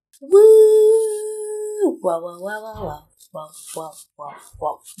Woo! Wow, wow, wow, wow, wow. Wow, wow, wow,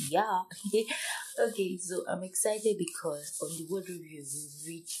 wow. Yeah. Okay, so I'm excited because on the word review, we've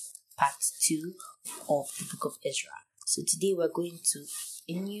reached part 2 of the book of Ezra. So today we're going to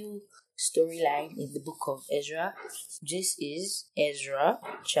a new storyline in the book of Ezra. This is Ezra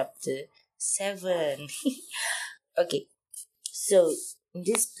chapter 7. Okay, so in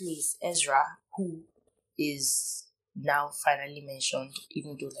this place, Ezra, who is now finally mentioned,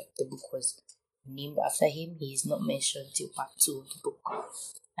 even though like the book was named after him, he is not mentioned till part 2 of the book.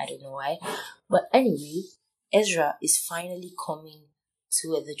 I don't know why. But anyway, Ezra is finally coming to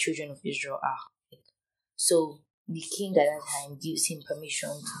where the children of Israel are. So the king at that time gives him permission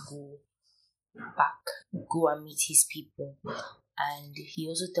to go back, go and meet his people. And he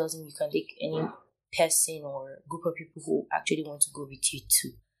also tells him you can take any person or group of people who actually want to go with you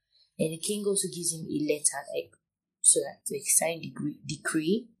too. And the king also gives him a letter, like so that like sign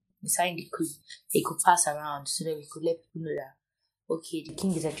decree, he could pass around so that we could let people know that okay, the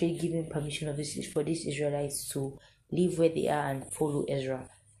king is actually giving permission of this for these Israelites to live where they are and follow Ezra.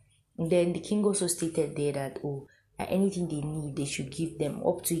 And then the king also stated there that anything they need, they should give them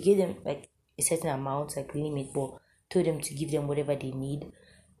up to give them like a certain amount, like limit, but told them to give them whatever they need.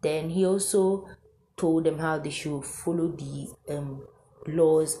 Then he also told them how they should follow the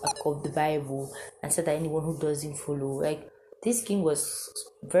laws of the Bible and said that anyone who doesn't follow, like this king was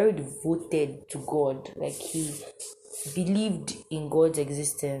very devoted to God. Like he believed in God's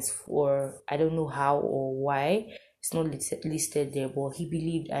existence for I don't know how or why. It's not listed there, but he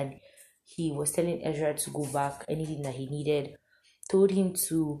believed and he was telling Ezra to go back anything that he needed. Told him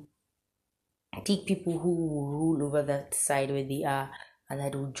to take people who will rule over that side where they are and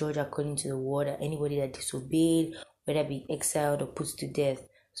that will judge according to the word and anybody that disobeyed, whether be exiled or put to death.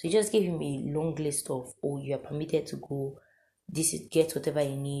 So he just gave him a long list of you are permitted to go, this is get whatever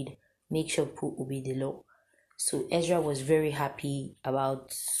you need, make sure people obey the law. So Ezra was very happy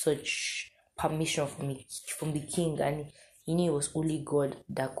about such permission from the king, and he knew it was only God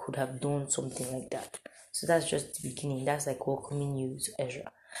that could have done something like that. So that's just the beginning. That's like welcoming you to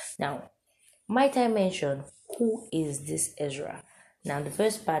Ezra. Now, might I mention who is this Ezra? Now, the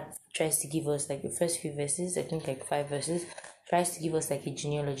first part tries to give us like the first few verses, I think like 5 verses, tries to give us like a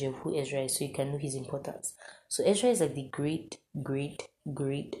genealogy of who Ezra is so you can know his importance. So, Ezra is like the great, great,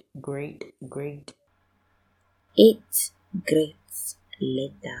 great, great, great, 8 grades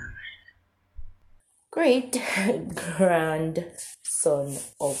later, great grandson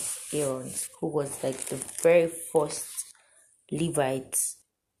of Aaron, who was like the very first Levite.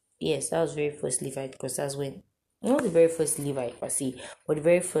 Yes, that was very first Levite because that's when not the very first Levite, but see, but the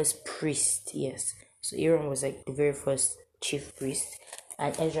very first priest. Yes, so Aaron was like the very first chief priest,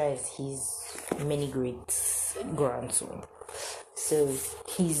 and Ezra is his many great grandson. So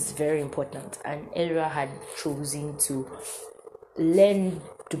he's very important, and Ezra had chosen to learn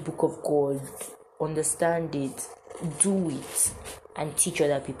the book of God, understand it, do it, and teach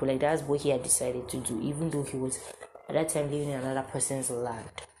other people. Like that's what he had decided to do, even though he was at that time living in another person's land.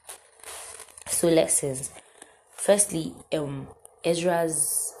 So lessons. Firstly,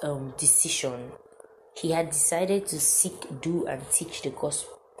 Ezra's decision. He had decided to seek, do, and teach the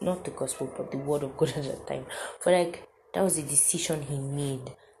gospel, not the gospel, but the word of God at that time. But like that was a decision he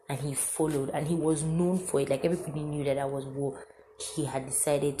made, and he followed, and he was known for it. Like everybody knew that was what he had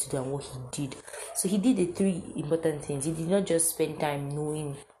decided to do and what he did. So he did the 3 important things. He did not just spend time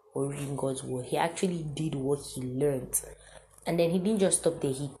knowing or reading God's word. He actually did what he learned. And then he didn't just stop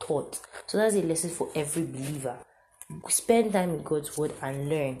there, he taught. So that's a lesson for every believer. Spend time with God's word and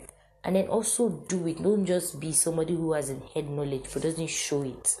learn. And then also do it. Don't just be somebody who has a head knowledge but doesn't show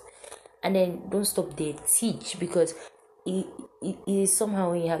it. And then don't stop there, teach, because it is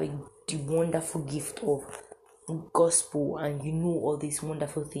somehow when you have the wonderful gift of gospel and you know all these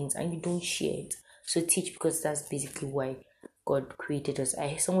wonderful things and you don't share it. So teach, because that's basically why God created us.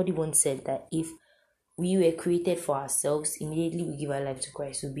 Somebody once said that if we were created for ourselves, immediately we give our life to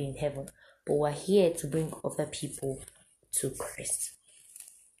Christ, we'll be in heaven. But we're here to bring other people to Christ.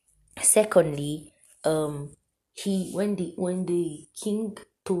 Secondly, when the king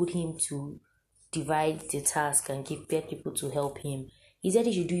told him to divide the task and give people to help him, he said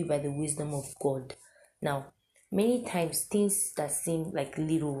he should do it by the wisdom of God. Now, many times things that seem like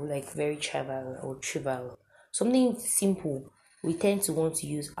little, like very trivial, something simple, we tend to want to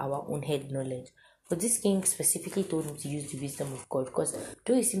use our own head knowledge. But this king specifically told him to use the wisdom of God, because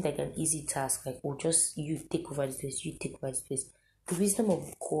though it seemed like an easy task, like just you take over this place, you take over this place, the wisdom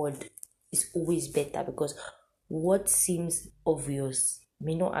of God is always better, because what seems obvious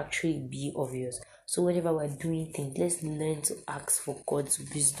may not actually be obvious. So whenever we're doing things, let's learn to ask for God's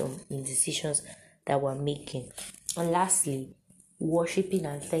wisdom in decisions that we're making. And lastly, worshiping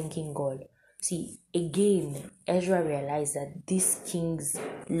and thanking God. See, again, Ezra realized that this king's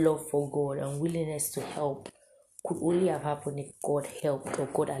love for God and willingness to help could only have happened if God helped or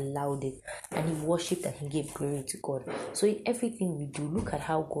God allowed it. And he worshipped and he gave glory to God. So in everything we do, look at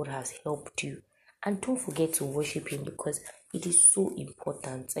how God has helped you. And don't forget to worship him, because it is so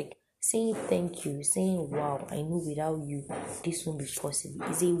important. Like saying thank you, saying wow, I know without you this won't be possible,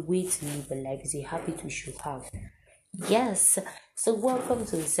 is a way to live a life, is a habit we should have. Yes. So welcome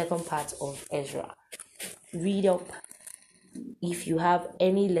to the second part of Ezra. Read up. If you have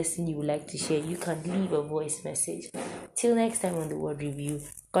any lesson you would like to share, you can leave a voice message. Till next time on the Word Review,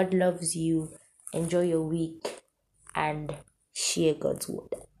 God loves you. Enjoy your week and share God's word.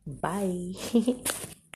 Bye.